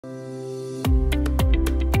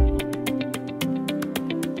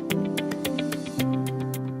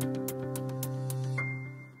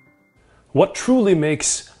What truly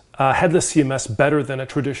makes Headless CMS better than a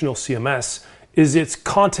traditional CMS is its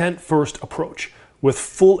content-first approach, with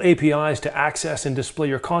full APIs to access and display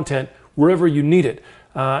your content wherever you need it.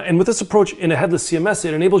 And with this approach in a Headless CMS,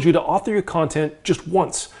 it enables you to author your content just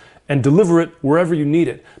once and deliver it wherever you need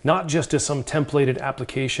it, not just to some templated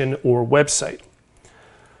application or website.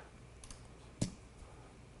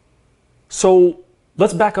 So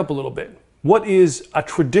let's back up a little bit. What is a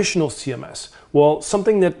traditional CMS? Well,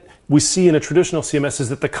 something that we see in a traditional CMS is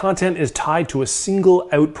that the content is tied to a single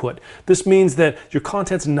output. This means that your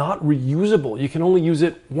content's not reusable. You can only use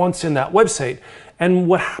it once in that website. And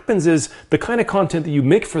what happens is the kind of content that you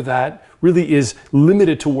make for that really is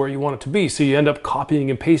limited to where you want it to be. So you end up copying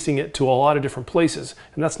and pasting it to a lot of different places.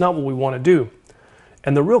 And that's not what we want to do.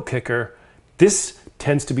 And the real kicker, this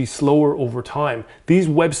tends to be slower over time. These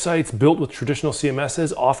websites built with traditional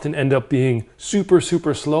CMSs often end up being super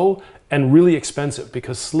slow and really expensive,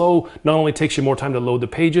 because slow not only takes you more time to load the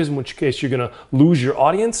pages, in which case you're gonna lose your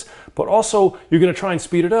audience, but also you're gonna try and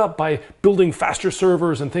speed it up by building faster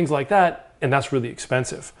servers and things like that, and that's really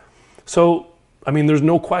expensive. So, I mean, there's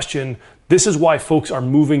no question, this is why folks are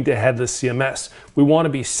moving to Headless CMS. We wanna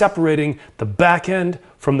be separating the back end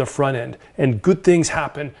from the front end, and good things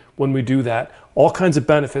happen when we do that. All kinds of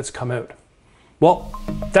benefits come out. Well,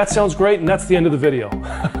 that sounds great, and that's the end of the video.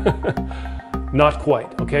 Not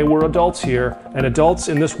quite, okay? We're adults here, and adults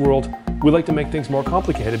in this world, we like to make things more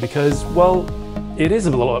complicated because, well, it is a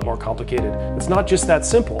little bit more complicated. It's not just that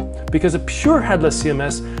simple, because a pure Headless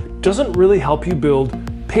CMS doesn't really help you build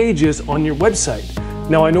pages on your website.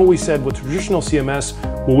 Now, I know we said with traditional CMS,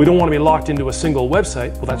 well, we don't want to be locked into a single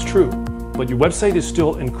website. Well, that's true, but your website is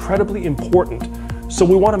still incredibly important. So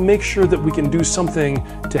we want to make sure that we can do something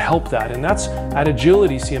to help that, and that's at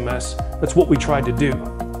Agility CMS, that's what we tried to do.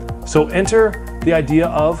 So enter the idea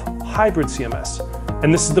of Hybrid CMS.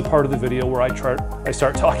 And this is the part of the video where I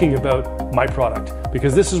start talking about my product,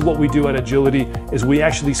 because this is what we do at Agility, is we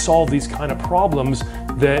actually solve these kind of problems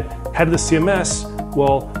that Headless CMS,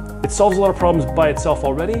 well, it solves a lot of problems by itself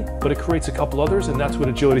already, but it creates a couple others, and that's what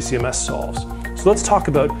Agility CMS solves. So let's talk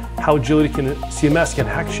about how Agility CMS can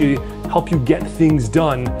actually help you get things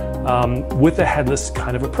done with a headless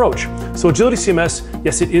kind of approach. So Agility CMS,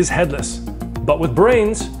 yes, it is headless, but with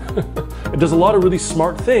brains, it does a lot of really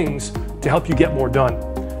smart things to help you get more done.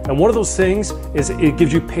 And one of those things is it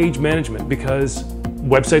gives you page management, because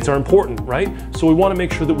websites are important, right? So we want to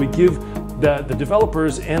make sure that we give the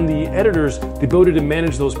developers and the editors the ability to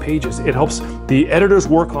manage those pages. It helps the editors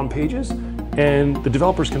work on pages, and the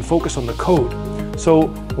developers can focus on the code. So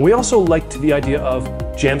we also liked the idea of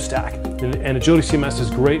Jamstack, and Agility CMS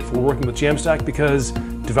is great for working with Jamstack because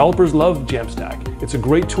developers love Jamstack. It's a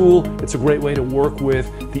great tool, it's a great way to work with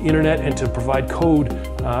the internet and to provide code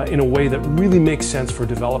in a way that really makes sense for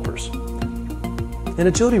developers. And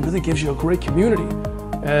Agility really gives you a great community.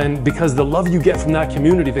 And because the love you get from that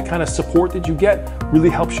community, the kind of support that you get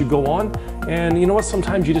really helps you go on. And you know what,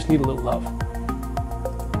 sometimes you just need a little love.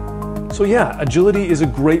 So yeah, Agility is a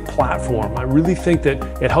great platform. I really think that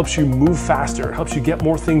it helps you move faster, it helps you get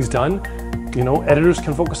more things done. You know, editors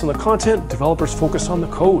can focus on the content, developers focus on the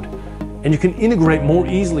code. And you can integrate more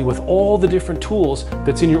easily with all the different tools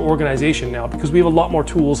that's in your organization now, because we have a lot more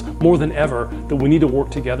tools, more than ever, that we need to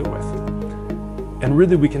work together with. And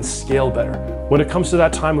really we can scale better. When it comes to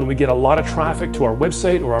that time when we get a lot of traffic to our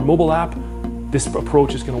website or our mobile app, this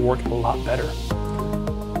approach is going to work a lot better.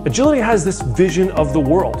 Agility has this vision of the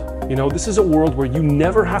world. You know, this is a world where you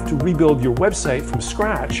never have to rebuild your website from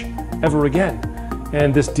scratch ever again.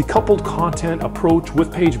 And this decoupled content approach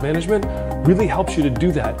with page management really helps you to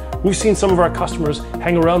do that. We've seen some of our customers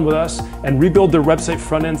hang around with us and rebuild their website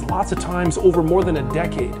front ends lots of times over more than a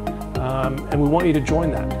decade. And we want you to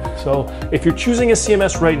join that. So if you're choosing a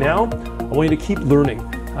CMS right now, I want you to keep learning.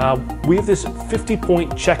 We have this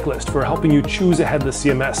 50-point checklist for helping you choose a Headless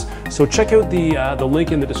CMS. So check out the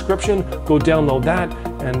link in the description, go download that,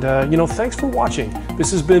 and you know, thanks for watching.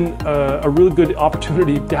 This has been a really good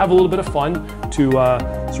opportunity to have a little bit of fun, to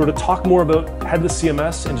sort of talk more about Headless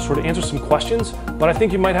CMS and to sort of answer some questions, but I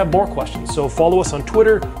think you might have more questions. So follow us on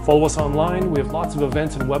Twitter, follow us online. We have lots of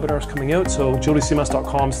events and webinars coming out, so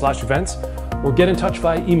agilitycms.com/events, or get in touch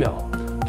via email.